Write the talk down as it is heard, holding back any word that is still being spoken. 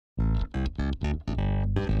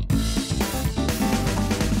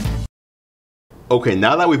Okay,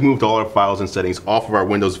 now that we've moved all our files and settings off of our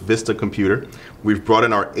Windows Vista computer, we've brought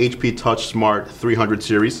in our HP Touch Smart 300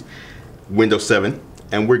 series, Windows 7,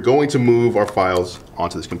 and we're going to move our files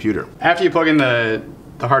onto this computer. After you plug in the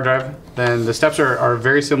hard drive, then the steps are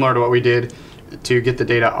very similar to what we did to get the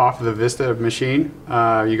data off of the Vista machine.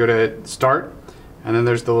 You go to Start, and then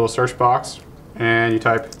there's the little search box, and you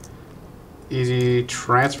type Easy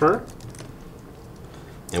Transfer.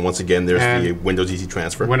 And once again, there's the Windows Easy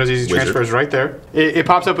Transfer. Windows Easy Transfer is right there. It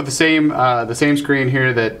pops up with the same screen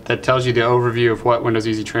here that tells you the overview of what Windows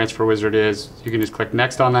Easy Transfer Wizard is. You can just click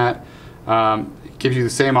Next on that. It gives you the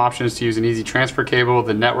same options to use an easy transfer cable,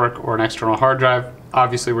 the network, or an external hard drive.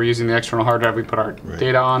 Obviously, we're using the external hard drive we put our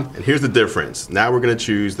data on. And here's the difference. Now we're going to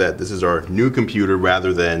choose that this is our new computer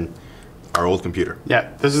rather than our old computer.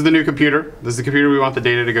 Yeah, this is the new computer. This is the computer we want the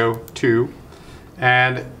data to go to.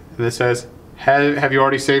 And this says, have you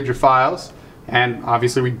already saved your files? And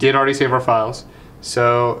obviously we did already save our files.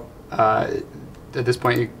 So at this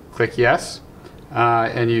point you click yes,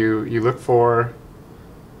 and you look for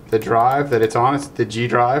the drive that it's on. It's the G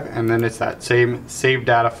drive, and then it's that same save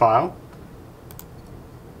data file.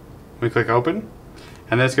 We click open,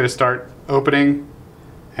 and then it's going to start opening,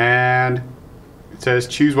 and it says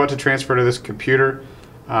choose what to transfer to this computer.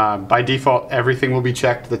 By default, everything will be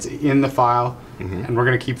checked that's in the file, and we're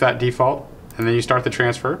going to keep that default. And then you start the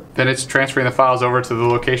transfer. Then it's transferring the files over to the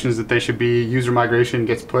locations that they should be. User migration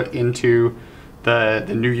gets put into the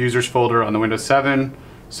new users folder on the Windows 7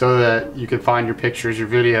 so that you can find your pictures, your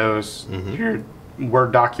videos, your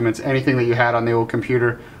Word documents, anything that you had on the old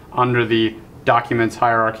computer under the documents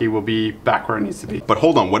hierarchy will be back where it needs to be. But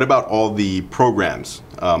hold on, what about all the programs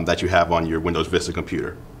that you have on your Windows Vista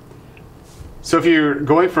computer? So if you're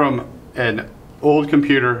going from an old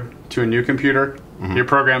computer to a new computer, your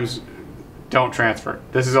programs don't transfer.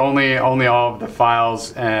 This is only all of the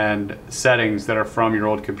files and settings that are from your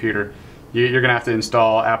old computer. You're going to have to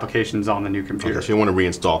install applications on the new computer. Okay, so you want to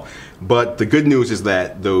reinstall. But the good news is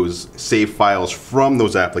that those save files from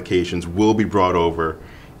those applications will be brought over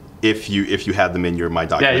if you have them in your My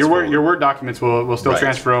Documents. Yeah, your Word documents will still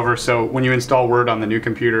transfer over. So when you install Word on the new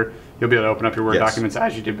computer, you'll be able to open up your Word documents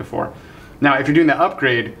as you did before. Now, if you're doing the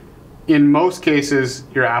upgrade, in most cases,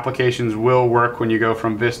 your applications will work when you go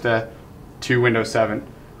from Vista to Windows 7.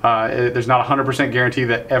 There's not a 100% guarantee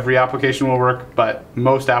that every application will work, but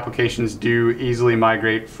most applications do easily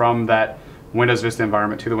migrate from that Windows Vista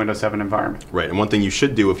environment to the Windows 7 environment. Right, and one thing you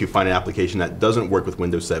should do if you find an application that doesn't work with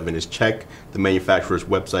Windows 7 is check the manufacturer's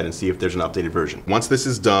website and see if there's an updated version. Once this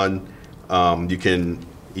is done, you can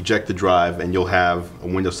eject the drive and you'll have a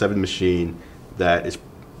Windows 7 machine that is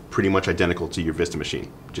pretty much identical to your Vista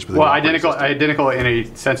machine. Just with identical in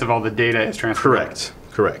a sense of all the data is transferred.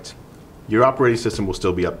 Correct. Your operating system will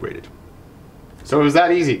still be upgraded. So it was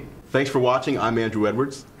that easy. Thanks for watching. I'm Andrew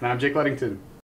Edwards. And I'm Jake Ludington.